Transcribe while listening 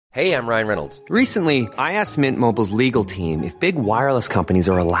Hey, I'm Ryan Reynolds. Recently, I asked Mint Mobile's legal team if big wireless companies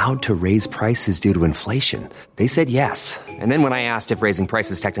are allowed to raise prices due to inflation. They said yes. And then when I asked if raising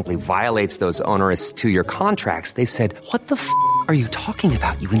prices technically violates those onerous two-year contracts, they said, "What the f*** are you talking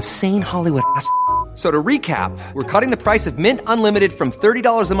about, you insane Hollywood ass?" So to recap, we're cutting the price of Mint Unlimited from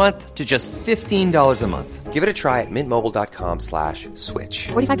 $30 a month to just $15 a month. Give it a try at mintmobile.com/switch.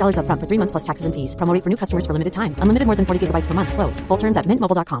 $45 up front for 3 months plus taxes and fees. Promo rate for new customers for limited time. Unlimited more than 40 gigabytes per month. Slows full terms at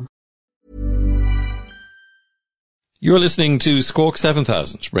mintmobile.com. You're listening to Squawk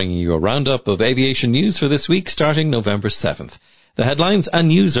 7000, bringing you a roundup of aviation news for this week starting November 7th. The headlines and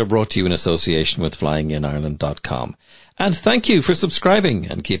news are brought to you in association with flyinginireland.com. And thank you for subscribing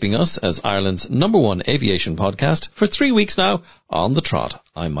and keeping us as Ireland's #1 aviation podcast for 3 weeks now on the trot.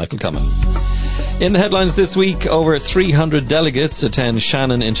 I'm Michael Cummin. In the headlines this week, over 300 delegates attend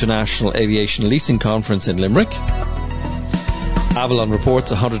Shannon International Aviation Leasing Conference in Limerick. Avalon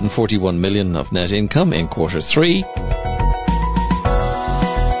reports 141 million of net income in Q3.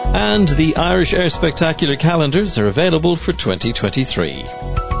 And the Irish Air Spectacular calendars are available for 2023.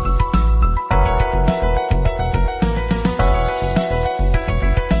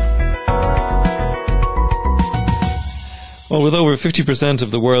 Well, with over 50% of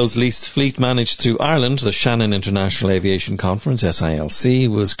the world's leased fleet managed through Ireland, the Shannon International Aviation Conference, SILC,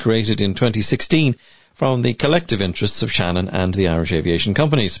 was created in 2016 from the collective interests of Shannon and the Irish aviation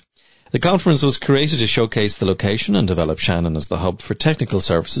companies. The conference was created to showcase the location and develop Shannon as the hub for technical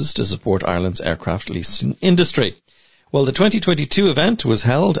services to support Ireland's aircraft leasing industry. Well, the 2022 event was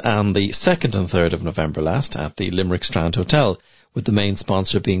held on the 2nd and 3rd of November last at the Limerick Strand Hotel, with the main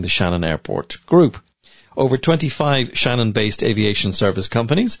sponsor being the Shannon Airport Group. Over 25 Shannon-based aviation service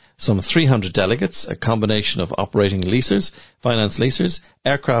companies, some 300 delegates, a combination of operating leasers, finance leasers,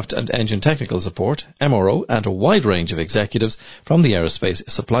 aircraft and engine technical support, MRO, and a wide range of executives from the aerospace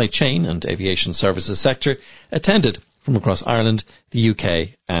supply chain and aviation services sector attended from across Ireland, the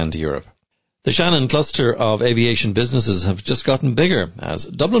UK and Europe. The Shannon cluster of aviation businesses have just gotten bigger, as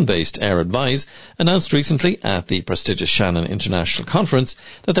Dublin-based Air Advise announced recently at the prestigious Shannon International Conference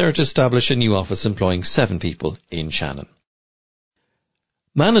that they are to establish a new office employing 7 people in Shannon.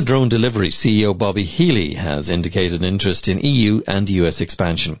 Manna Drone Delivery CEO Bobby Healy has indicated an interest in EU and US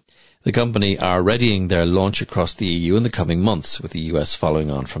expansion. The company are readying their launch across the EU in the coming months, with the US following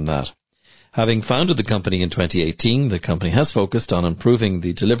on from that. Having founded the company in 2018, the company has focused on improving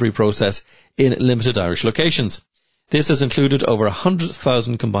the delivery process in limited Irish locations. This has included over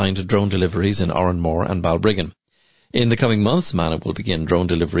 100,000 combined drone deliveries in Oranmore and Balbriggan. In the coming months, Manna will begin drone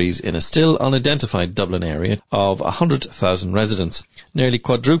deliveries in a still unidentified Dublin area of 100,000 residents, nearly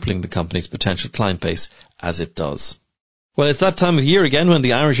quadrupling the company's potential client base as it does. Well, it's that time of year again when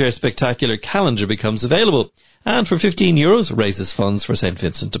the Irish Air Spectacular calendar becomes available, and for €15 raises funds for St.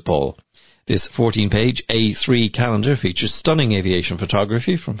 Vincent de Paul. This 14-page A3 calendar features stunning aviation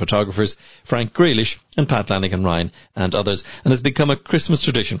photography from photographers Frank Grealish and Pat Lanigan-Ryan and others, and has become a Christmas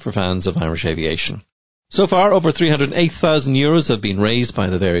tradition for fans of Irish aviation. So far, over €308,000 have been raised by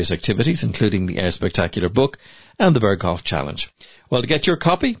the various activities, including the Air Spectacular book and the Berghoff Challenge. Well, to get your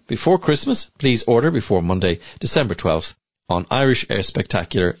copy before Christmas, please order before Monday, December 12th on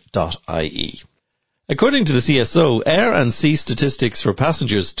irishAirSpectacular.ie. According to the CSO, air and sea statistics for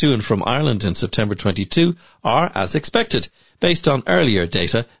passengers to and from Ireland in September 22 are as expected, based on earlier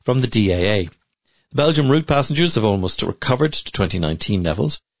data from the DAA. The Belgium route passengers have almost recovered to 2019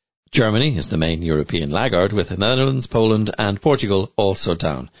 levels. Germany is the main European laggard, with the Netherlands, Poland and Portugal also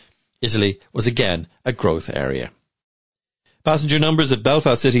down. Italy was again a growth area. Passenger numbers at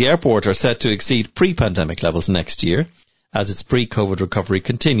Belfast City Airport are set to exceed pre-pandemic levels next year, as its pre-COVID recovery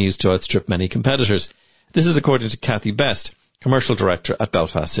continues to outstrip many competitors. This is according to Cathy Best, Commercial Director at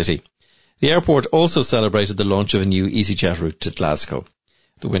Belfast City. The airport also celebrated the launch of a new EasyJet route to Glasgow.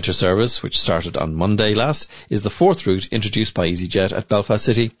 The winter service, which started on Monday last, is the 4th route introduced by EasyJet at Belfast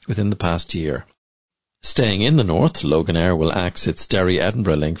City within the past year. Staying in the north, Loganair will axe its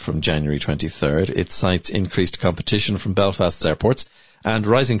Derry-Edinburgh link from January 23rd. It cites increased competition from Belfast's airports and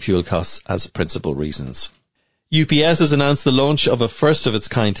rising fuel costs as principal reasons. UPS has announced the launch of a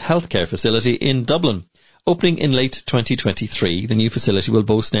first-of-its-kind healthcare facility in Dublin. Opening in late 2023, the new facility will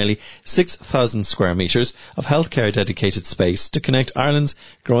boast nearly 6,000 square metres of healthcare dedicated space to connect Ireland's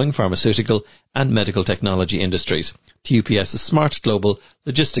growing pharmaceutical and medical technology industries to UPS's smart global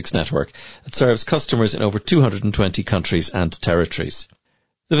logistics network that serves customers in over 220 countries and territories.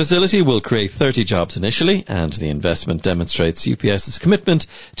 The facility will create 30 jobs initially, and the investment demonstrates UPS's commitment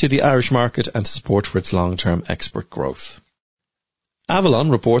to the Irish market and support for its long-term export growth. Avalon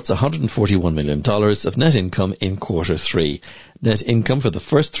reports $141 million of net income in quarter 3. Net income for the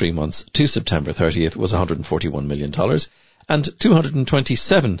first 3 months to September 30th was $141 million and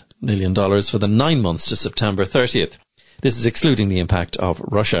 $227 million for the 9 months to September 30th. This is excluding the impact of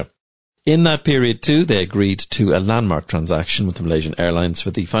Russia. In that period too, they agreed to a landmark transaction with Malaysian Airlines for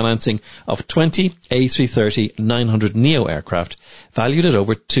the financing of 20 A330-900 Neo aircraft valued at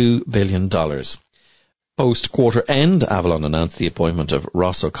over $2 billion. Post-quarter end, Avalon announced the appointment of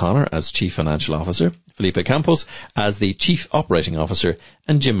Ross O'Connor as Chief Financial Officer, Felipe Campos as the Chief Operating Officer,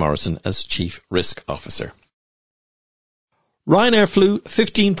 and Jim Morrison as Chief Risk Officer. Ryanair flew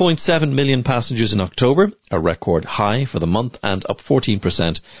 15.7 million passengers in October, a record high for the month and up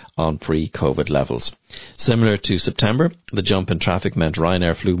 14% on pre-COVID levels. Similar to September, the jump in traffic meant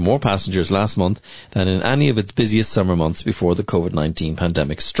Ryanair flew more passengers last month than in any of its busiest summer months before the COVID-19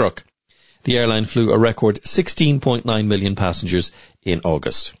 pandemic struck. The airline flew a record 16.9 million passengers in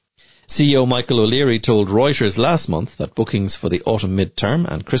August. CEO Michael O'Leary told Reuters last month that bookings for the autumn midterm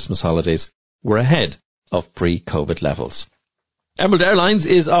and Christmas holidays were ahead of pre-COVID levels. Emerald Airlines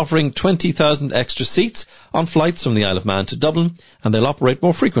is offering 20,000 extra seats on flights from the Isle of Man to Dublin, and they'll operate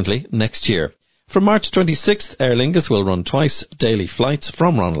more frequently next year. From March 26th, Aer Lingus will run twice daily flights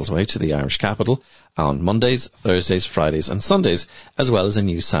from Ronaldsway to the Irish capital on Mondays, Thursdays, Fridays and Sundays, as well as a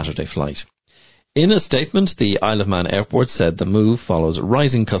new Saturday flight. In a statement, the Isle of Man airport said the move follows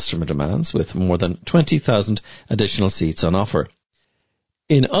rising customer demands with more than 20,000 additional seats on offer.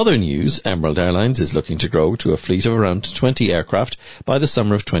 In other news, Emerald Airlines is looking to grow to a fleet of around 20 aircraft by the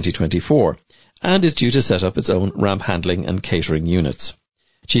summer of 2024 and is due to set up its own ramp handling and catering units.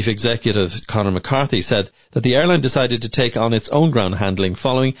 Chief Executive Conor McCarthy said that the airline decided to take on its own ground handling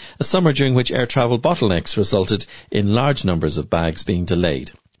following a summer during which air travel bottlenecks resulted in large numbers of bags being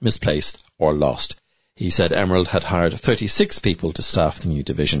delayed, misplaced or lost. He said Emerald had hired 36 people to staff the new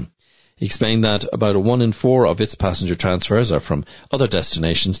division. He explained that about 1 in 4 of its passenger transfers are from other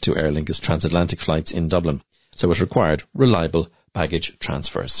destinations to Aer Lingus transatlantic flights in Dublin, so it required reliable baggage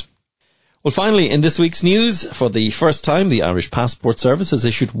transfers. Well, finally, in this week's news, for the first time, the Irish Passport Service has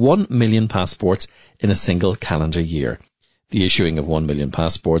issued 1 million passports in a single calendar year. The issuing of 1 million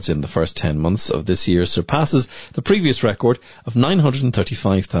passports in the first 10 months of this year surpasses the previous record of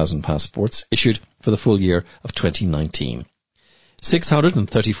 935,000 passports issued for the full year of 2019.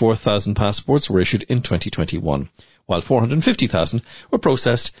 634,000 passports were issued in 2021, while 450,000 were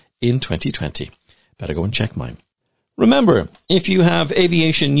processed in 2020. Better go and check mine. Remember, if you have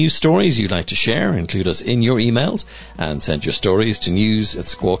aviation news stories you'd like to share, include us in your emails and send your stories to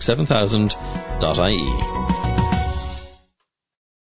news@squawk7000.ie.